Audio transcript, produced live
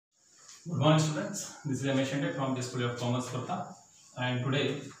Good morning, students. This is Ramesh from the School of Commerce, Kolkata, and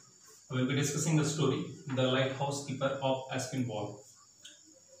today we will be discussing the story "The Lighthouse Keeper of Aspinwall."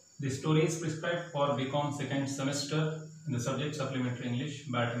 The story is prescribed for BCom second semester in the subject Supplementary English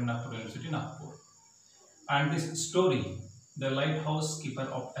by Nagpur University, Nagpur. And this story, "The Lighthouse Keeper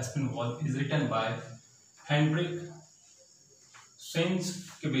of Aspinwall," is written by Hendrik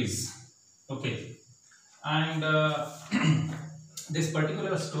Svenskibis. Okay, and this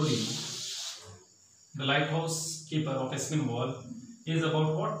particular story, The Lighthouse Keeper of Aspinwall, is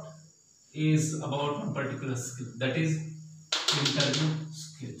about what? Is about one particular skill, that is interview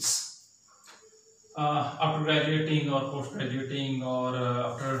skills. After graduating or post-graduating or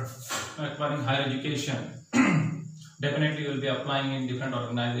after acquiring higher education, definitely you will be applying in different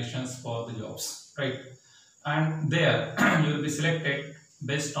organizations for the jobs, right? And there you will be selected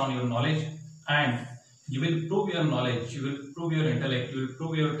based on your knowledge, and you will prove your knowledge, you will prove your intellect, you will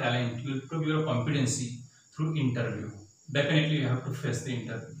prove your talent, you will prove your competency through interview. Definitely you have to face the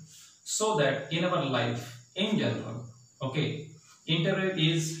interview. So that in our life, in general, okay, interview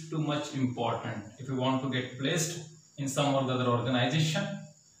is too much important. If you want to get placed in some or the other organization,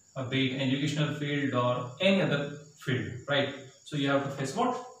 be it educational field or any other field, right? So you have to face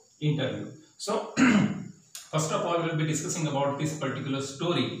what? Interview. So first of all, we will be discussing about this particular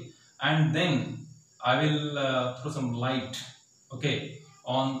story, and then I will throw some light, okay,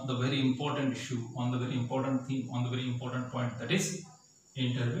 on the very important issue, on the very important theme, on the very important point, that is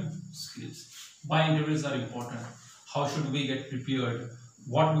interview skills. Why interviews are important? How should we get prepared?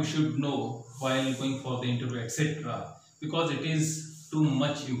 What we should know while going for the interview, etc. Because it is too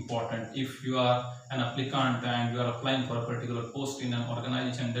much important. If you are an applicant and you are applying for a particular post in an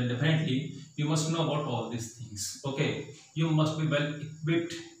organization, then definitely you must know about all these things. Okay, you must be well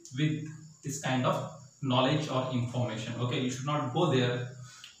equipped with this kind of knowledge or information. Okay, you should not go there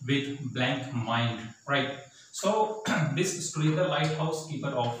with blank mind, right? So this story, The Lighthouse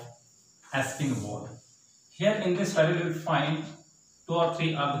Keeper of Aspinwall. Here in this title you will find 2 or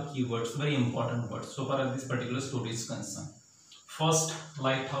 3 are the keywords, very important words so far as this particular story is concerned. First,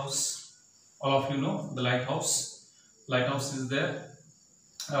 lighthouse. All of you know the lighthouse. Lighthouse is there,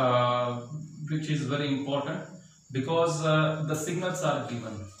 which is very important because the signals are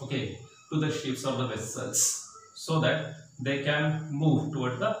given, okay, to the ships or the vessels so that they can move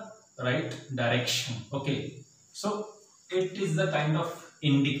toward the right direction. Okay, so it is the kind of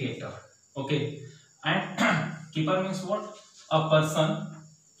indicator. Okay, and keeper means what? A person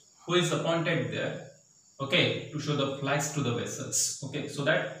who is appointed there, okay, to show the flags to the vessels, okay, so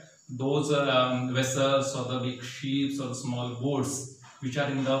that those vessels or the big ships or the small boats which are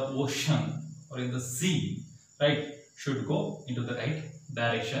in the ocean or in the sea, right, should go into the right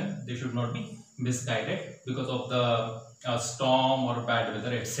direction. They should not be misguided because of the storm or bad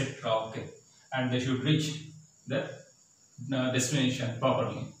weather, etc. Okay, and they should reach their destination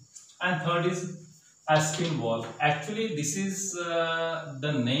properly. And third is Aspinwall. Actually, this is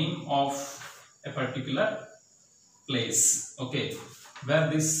the name of a particular place, okay, where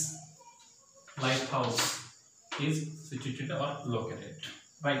this lighthouse is situated or located,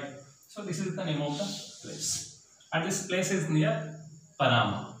 right? So this is the name of the place, and this place is near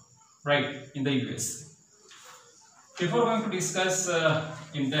Panama, right, in the US. Before going to discuss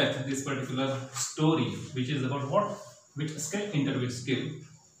in depth this particular story, which is about what? Which skill? Interview skill.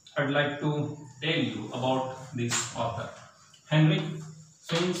 I'd like to tell you about this author, Henrik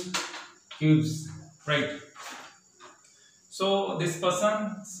Svenskibis, right? So this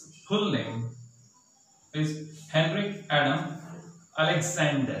person's full name is Henrik Adam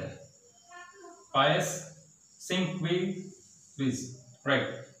Alexander Pius Svenskibis, right?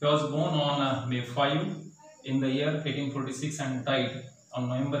 He was born on May 5 in the year 1846 and died on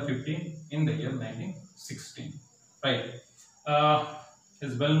November 15 in the year 1916, right?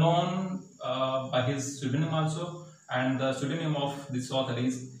 Is well known by his pseudonym also, and the pseudonym of this author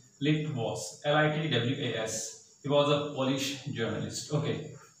is Litwas, Litwas. He was a Polish journalist,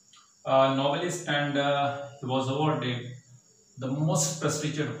 okay, novelist, and he was awarded the most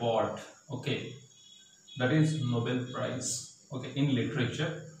prestigious award, okay, that is Nobel Prize, okay, in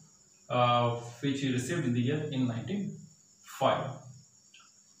literature, which he received in the year in 1905.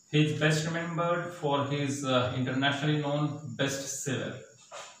 He is best remembered for his internationally known bestseller,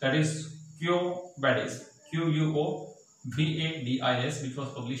 that is Quo Vadis, Quo-Vadis, which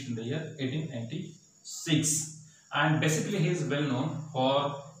was published in the year 1896. And basically he is well known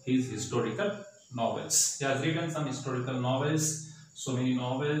for his historical novels. He has written some historical novels. So many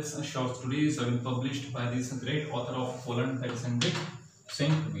novels and short stories have been published by this great author of Poland, that is Henrik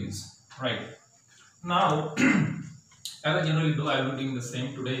Svenskibis, right? Now As I generally do, I will be doing the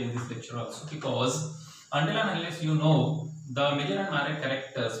same today in this lecture also, because until and unless you know the major and minor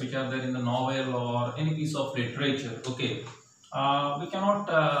characters which are there in the novel or any piece of literature, okay, we cannot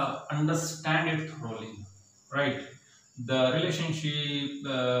understand it thoroughly, right? The relationship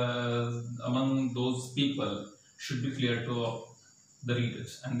among those people should be clear to the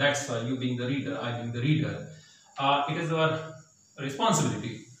readers, and that's why you being the reader, I being the reader, it is our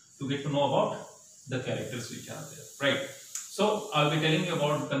responsibility to get to know about the characters which are there, right? So I'll be telling you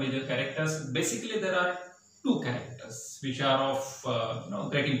about the major characters. Basically, there are two characters which are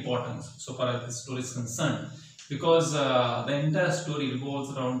of great importance so far as the story is concerned, because the entire story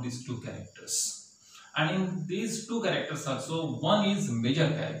revolves around these two characters. And in these two characters also, one is major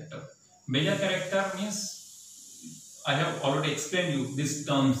character. Major character means, I have already explained you these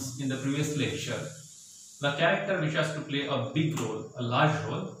terms in the previous lecture. The character which has to play a big role, a large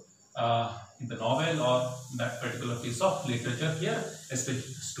role in the novel or that particular piece of literature, here especially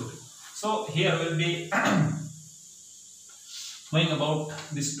the story. So here we'll be knowing about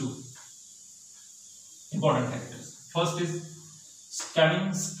these two important characters. First is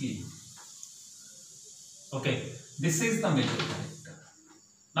Skaminsky. Okay, this is the major character.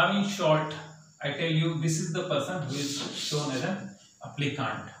 Now in short, I tell you, this is the person who is shown as an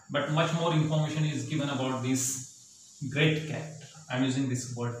applicant, but much more information is given about this great character. I am using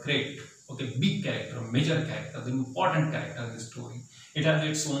this word great. Okay, big character, major character, the important character in the story. It has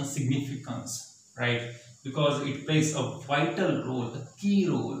its own significance, right? Because it plays a vital role, a key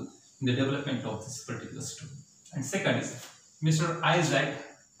role in the development of this particular story. And second is Mr. Isaac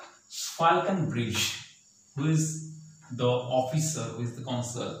Falconbridge, who is the officer, who is the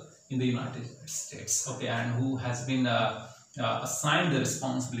consul in the United States, okay, and who has been assigned the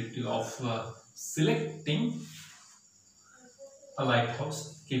responsibility of selecting a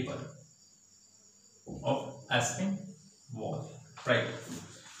lighthouse keeper of Aspen Wall, right?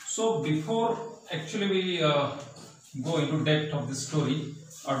 So before actually we go into depth of the story,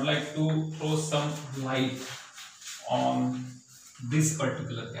 I would like to throw some light on this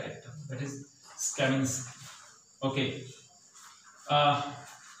particular character, that is Skaminsky. Okay,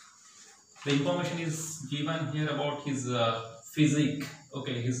 the information is given here about his physique,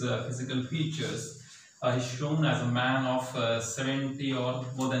 okay, his physical features. He's shown as a man of 70 or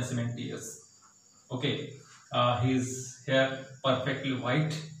more than 70 years. Okay, his hair perfectly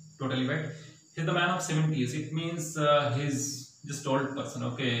white, totally white. He's the man of 70 years. It means he's just old person.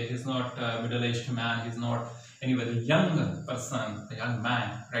 Okay, he's not a middle-aged man. He's not anybody young person, a young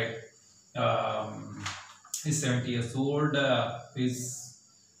man, right? He's 70 years old. His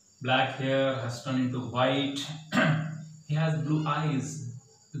black hair has turned into white. He has blue eyes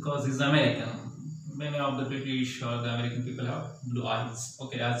because he's American. Many of the British or the American people have blue eyes.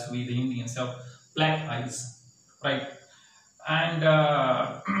 Okay, as we the Indians have black eyes, right? And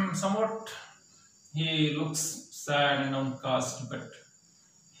somewhat he looks sad and downcast, but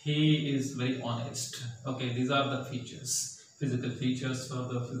he is very honest. Okay, these are the features, physical features of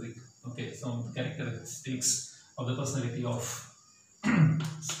the physique. Okay, some of the characteristics of the personality of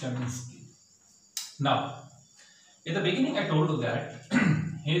Skaminsky. Now, in the beginning, I told you that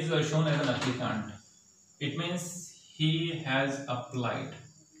he is shown as an applicant. It means he has applied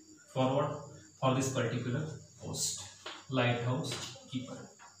for what? For this particular post, lighthouse keeper.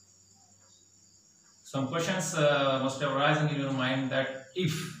 Some questions must have arisen in your mind that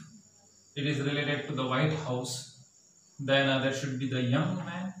if it is related to the White House, then there should be the young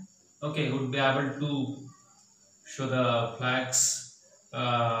man, okay, who would be able to show the flags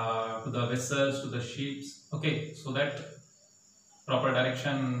to the vessels, to the ships, okay, so that proper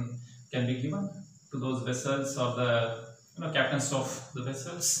direction can be given to those vessels or the captains of the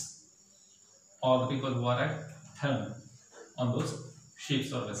vessels or the people who are at helm on those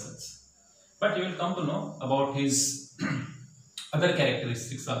ships or vessels. But you will come to know about his other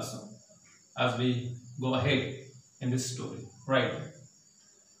characteristics also as we go ahead in this story, right?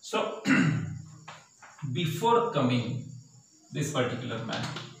 So before coming this particular man,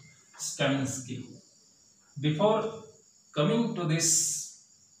 Skaminsky, before coming to this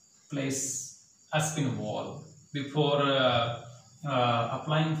place, Aspen Wall, before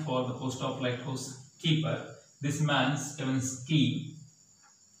applying for the post of lighthouse keeper, this man, Skaminsky,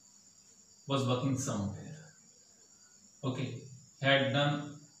 was working somewhere. Okay, he had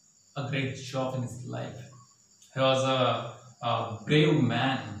done a great job in his life. He was a brave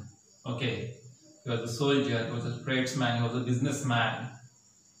man. Okay, he was a soldier, he was a tradesman, he was a businessman.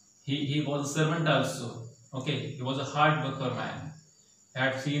 He was a servant also. Okay, he was a hard worker man. He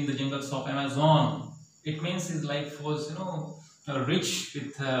had seen the jungles of Amazon. It means his life was, rich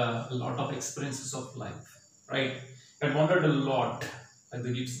with a lot of experiences of life, right? had wandered a lot like the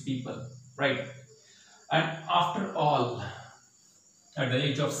gypsy people, right? And after all, at the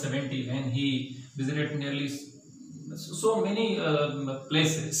age of 70, when he visited nearly so many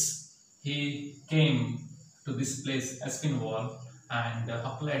places, he came to this place, Aspinwall, and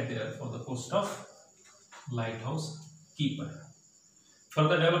applied there for the post of lighthouse keeper.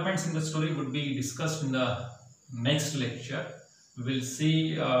 Further developments in the story would be discussed in the next lecture. We will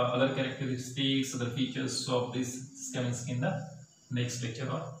see other characteristics, other features of this Skavinsky in the next lecture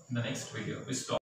or in the next video. We stop.